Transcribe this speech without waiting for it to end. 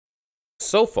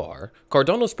So far,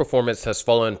 Cardano's performance has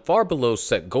fallen far below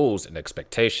set goals and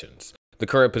expectations. The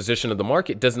current position of the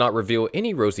market does not reveal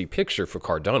any rosy picture for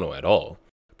Cardano at all.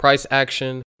 Price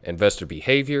action, investor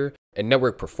behavior, and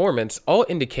network performance all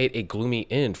indicate a gloomy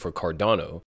end for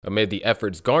Cardano, amid the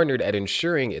efforts garnered at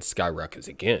ensuring it skyrockets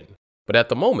again. But at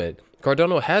the moment,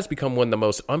 Cardano has become one of the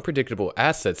most unpredictable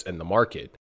assets in the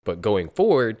market. But going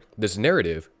forward, this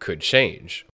narrative could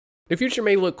change. The future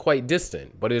may look quite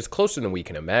distant, but it is closer than we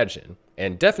can imagine,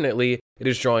 and definitely it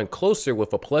is drawing closer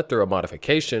with a plethora of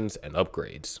modifications and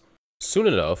upgrades. Soon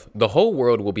enough, the whole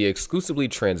world will be exclusively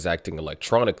transacting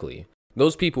electronically.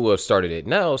 Those people who have started it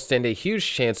now stand a huge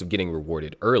chance of getting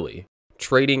rewarded early.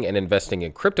 Trading and investing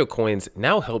in crypto coins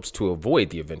now helps to avoid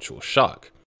the eventual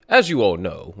shock. As you all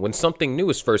know, when something new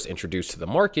is first introduced to the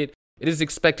market, it is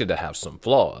expected to have some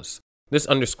flaws. This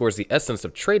underscores the essence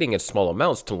of trading in small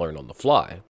amounts to learn on the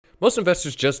fly. Most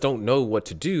investors just don't know what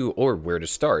to do or where to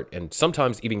start, and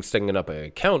sometimes even setting up an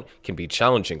account can be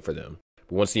challenging for them.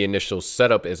 But once the initial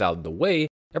setup is out of the way,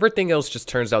 everything else just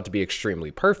turns out to be extremely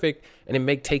perfect, and it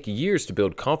may take years to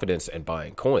build confidence in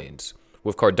buying coins.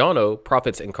 With Cardano,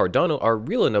 profits in Cardano are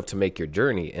real enough to make your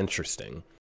journey interesting.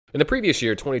 In the previous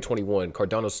year, 2021,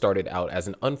 Cardano started out as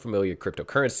an unfamiliar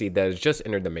cryptocurrency that has just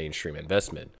entered the mainstream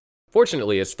investment.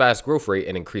 Fortunately, its fast growth rate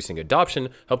and increasing adoption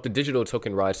helped the digital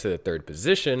token rise to the third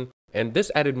position, and this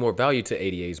added more value to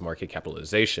ADA's market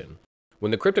capitalization.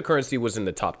 When the cryptocurrency was in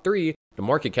the top 3, the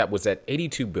market cap was at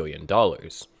 $82 billion.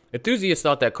 Enthusiasts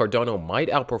thought that Cardano might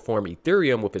outperform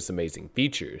Ethereum with its amazing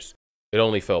features. It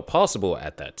only felt possible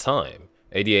at that time.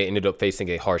 ADA ended up facing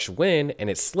a harsh win, and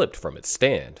it slipped from its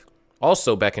stand.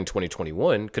 Also, back in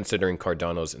 2021, considering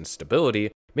Cardano's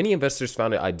instability, many investors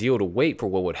found it ideal to wait for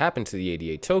what would happen to the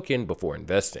ADA token before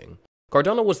investing.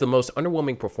 Cardano was the most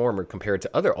underwhelming performer compared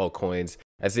to other altcoins,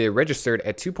 as they had registered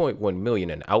at 2.1 million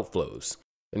in outflows.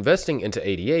 Investing into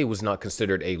ADA was not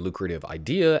considered a lucrative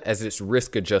idea, as its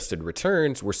risk-adjusted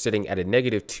returns were sitting at a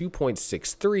negative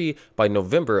 2.63 by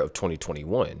November of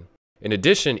 2021. In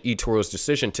addition, eToro's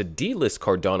decision to delist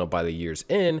Cardano by the year's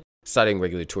end, citing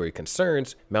regulatory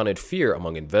concerns, mounted fear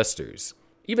among investors.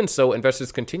 Even so,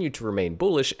 investors continued to remain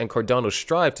bullish, and Cardano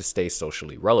strived to stay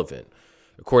socially relevant.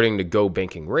 According to Go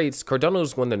Banking Rates, Cardano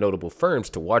is one of the notable firms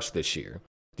to watch this year.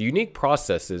 The unique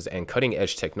processes and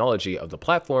cutting-edge technology of the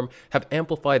platform have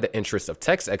amplified the interests of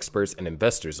tech experts and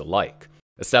investors alike.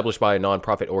 Established by a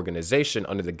nonprofit organization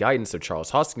under the guidance of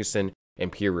Charles Hoskinson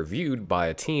and peer-reviewed by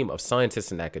a team of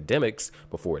scientists and academics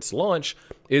before its launch,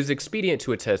 it is expedient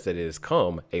to attest that it has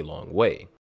come a long way.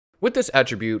 With this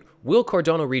attribute, will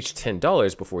Cardano reach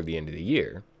 $10 before the end of the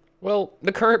year? Well,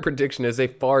 the current prediction is a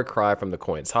far cry from the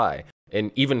coin's high,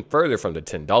 and even further from the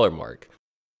 $10 mark.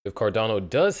 If Cardano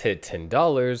does hit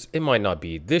 $10, it might not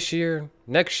be this year,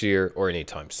 next year, or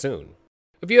anytime soon.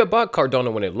 If you had bought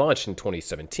Cardano when it launched in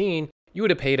 2017, you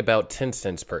would have paid about 10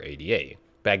 cents per ADA.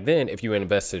 Back then, if you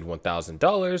invested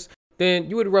 $1,000, then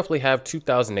you would roughly have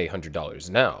 $2,800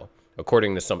 now.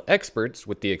 According to some experts,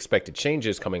 with the expected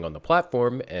changes coming on the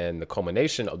platform and the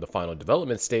culmination of the final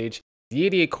development stage, the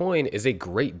ADA coin is a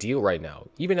great deal right now,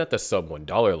 even at the sub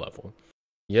 $1 level.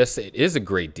 Yes, it is a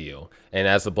great deal, and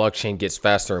as the blockchain gets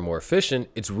faster and more efficient,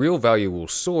 its real value will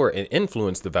soar and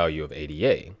influence the value of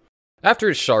ADA. After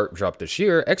its sharp drop this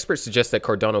year, experts suggest that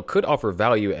Cardano could offer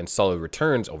value and solid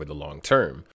returns over the long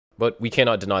term. But we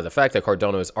cannot deny the fact that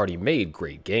Cardano has already made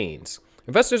great gains.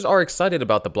 Investors are excited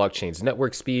about the blockchain's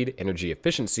network speed, energy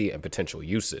efficiency, and potential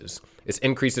uses. Its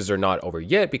increases are not over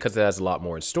yet because it has a lot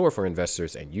more in store for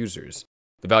investors and users.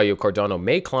 The value of Cardano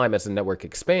may climb as the network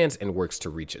expands and works to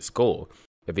reach its goal.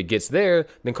 If it gets there,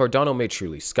 then Cardano may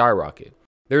truly skyrocket.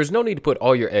 There is no need to put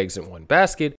all your eggs in one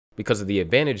basket because of the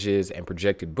advantages and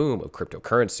projected boom of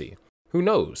cryptocurrency. Who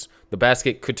knows? The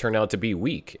basket could turn out to be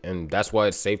weak, and that's why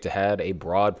it's safe to have a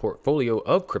broad portfolio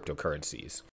of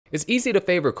cryptocurrencies. It's easy to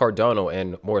favor Cardano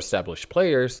and more established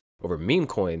players over meme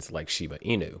coins like Shiba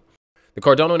Inu. The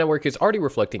Cardano network is already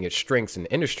reflecting its strengths in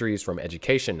industries from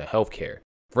education to healthcare.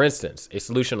 For instance, a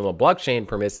solution on the blockchain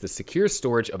permits the secure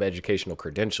storage of educational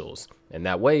credentials, and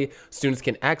that way, students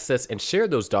can access and share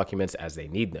those documents as they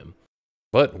need them.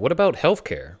 But what about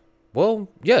healthcare? Well,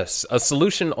 yes, a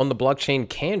solution on the blockchain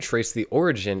can trace the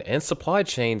origin and supply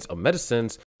chains of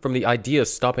medicines from the idea of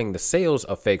stopping the sales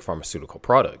of fake pharmaceutical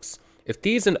products. If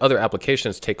these and other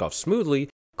applications take off smoothly,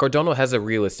 Cardano has a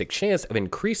realistic chance of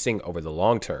increasing over the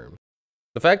long term.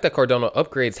 The fact that Cardano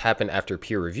upgrades happen after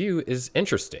peer review is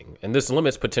interesting, and this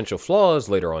limits potential flaws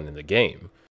later on in the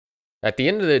game. At the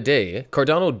end of the day,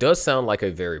 Cardano does sound like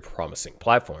a very promising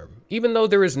platform, even though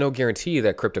there is no guarantee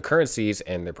that cryptocurrencies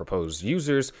and their proposed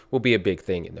users will be a big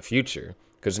thing in the future.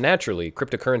 because naturally,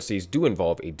 cryptocurrencies do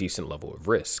involve a decent level of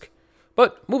risk.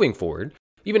 But moving forward,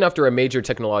 even after a major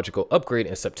technological upgrade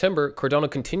in September, Cardano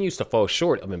continues to fall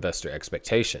short of investor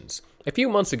expectations. A few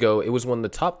months ago, it was one of the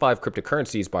top 5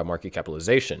 cryptocurrencies by market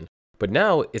capitalization, but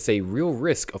now it's a real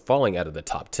risk of falling out of the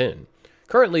top 10.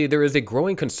 Currently, there is a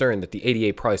growing concern that the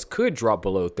ADA price could drop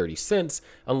below 30 cents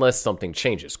unless something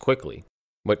changes quickly.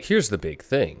 But here's the big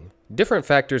thing. Different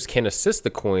factors can assist the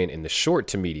coin in the short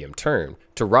to medium term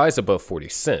to rise above 40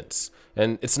 cents,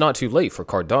 and it's not too late for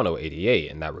Cardano ADA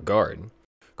in that regard.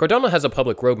 Cardano has a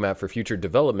public roadmap for future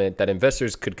development that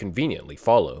investors could conveniently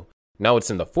follow. Now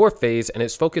it's in the 4th phase and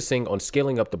it's focusing on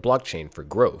scaling up the blockchain for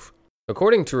growth.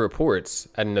 According to reports,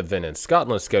 at an event in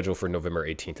Scotland scheduled for November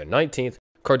 18th and 19th,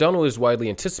 Cardano is widely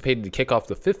anticipated to kick off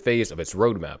the 5th phase of its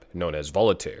roadmap, known as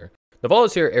Volatility. The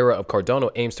Volatility era of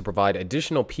Cardano aims to provide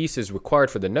additional pieces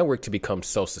required for the network to become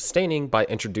self-sustaining by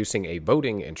introducing a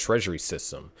voting and treasury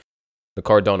system. The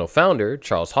Cardano founder,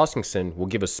 Charles Hoskinson, will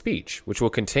give a speech which will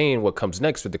contain what comes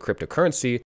next with the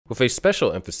cryptocurrency with a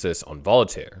special emphasis on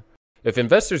volatility. If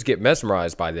investors get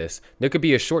mesmerized by this, there could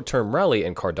be a short-term rally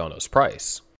in Cardano's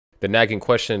price. The nagging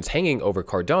questions hanging over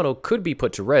Cardano could be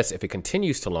put to rest if it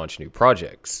continues to launch new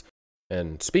projects.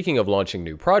 And speaking of launching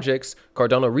new projects,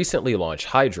 Cardano recently launched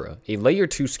Hydra, a layer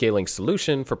 2 scaling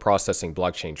solution for processing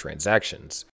blockchain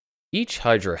transactions. Each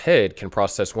Hydra head can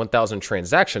process 1,000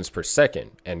 transactions per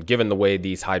second, and given the way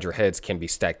these Hydra heads can be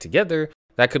stacked together,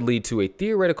 that could lead to a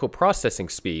theoretical processing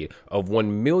speed of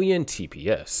 1 million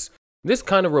TPS. This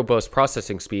kind of robust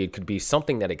processing speed could be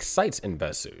something that excites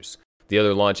investors. The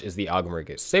other launch is the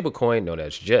algorithmic stablecoin known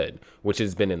as JED, which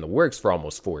has been in the works for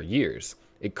almost 4 years.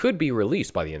 It could be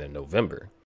released by the end of November.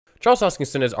 Charles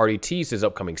Hoskinson has already teased his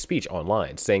upcoming speech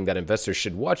online, saying that investors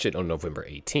should watch it on November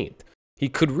 18th. He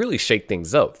could really shake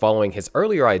things up following his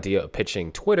earlier idea of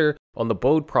pitching Twitter on the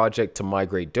bold project to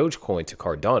migrate Dogecoin to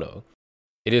Cardano.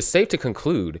 It is safe to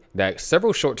conclude that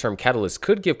several short-term catalysts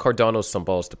could give Cardano some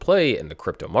balls to play in the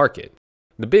crypto market.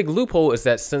 The big loophole is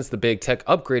that since the big tech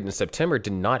upgrade in September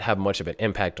did not have much of an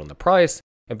impact on the price,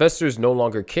 investors no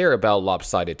longer care about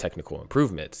lopsided technical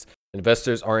improvements.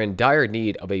 Investors are in dire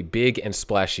need of a big and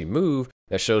splashy move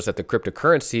that shows that the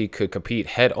cryptocurrency could compete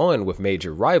head-on with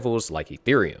major rivals like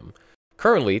Ethereum.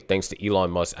 Currently, thanks to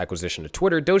Elon Musk's acquisition of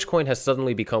Twitter, Dogecoin has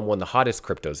suddenly become one of the hottest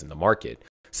cryptos in the market.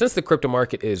 Since the crypto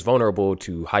market is vulnerable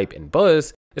to hype and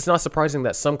buzz, it's not surprising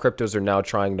that some cryptos are now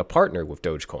trying to partner with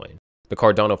Dogecoin. The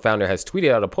Cardano founder has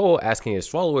tweeted out a poll asking his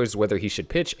followers whether he should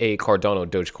pitch a Cardano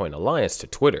Dogecoin alliance to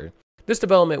Twitter. This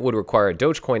development would require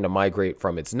Dogecoin to migrate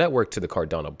from its network to the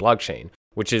Cardano blockchain,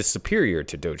 which is superior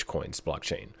to Dogecoin's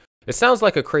blockchain. It sounds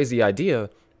like a crazy idea,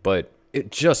 but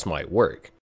it just might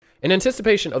work. In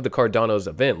anticipation of the Cardano's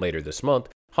event later this month,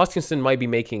 Hoskinson might be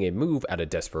making a move out of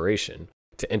desperation,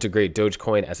 to integrate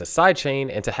Dogecoin as a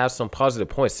sidechain and to have some positive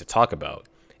points to talk about.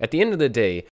 At the end of the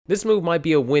day, this move might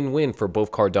be a win-win for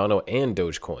both Cardano and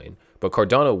Dogecoin, but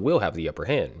Cardano will have the upper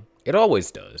hand. It always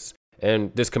does,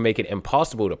 and this can make it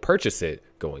impossible to purchase it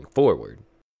going forward.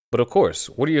 But of course,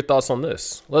 what are your thoughts on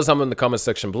this? Let us know in the comment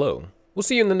section below. We'll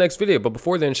see you in the next video, but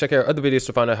before then, check out our other videos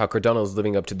to find out how Cardano is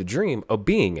living up to the dream of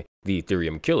being the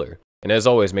Ethereum killer. And as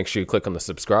always, make sure you click on the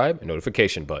subscribe and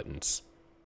notification buttons.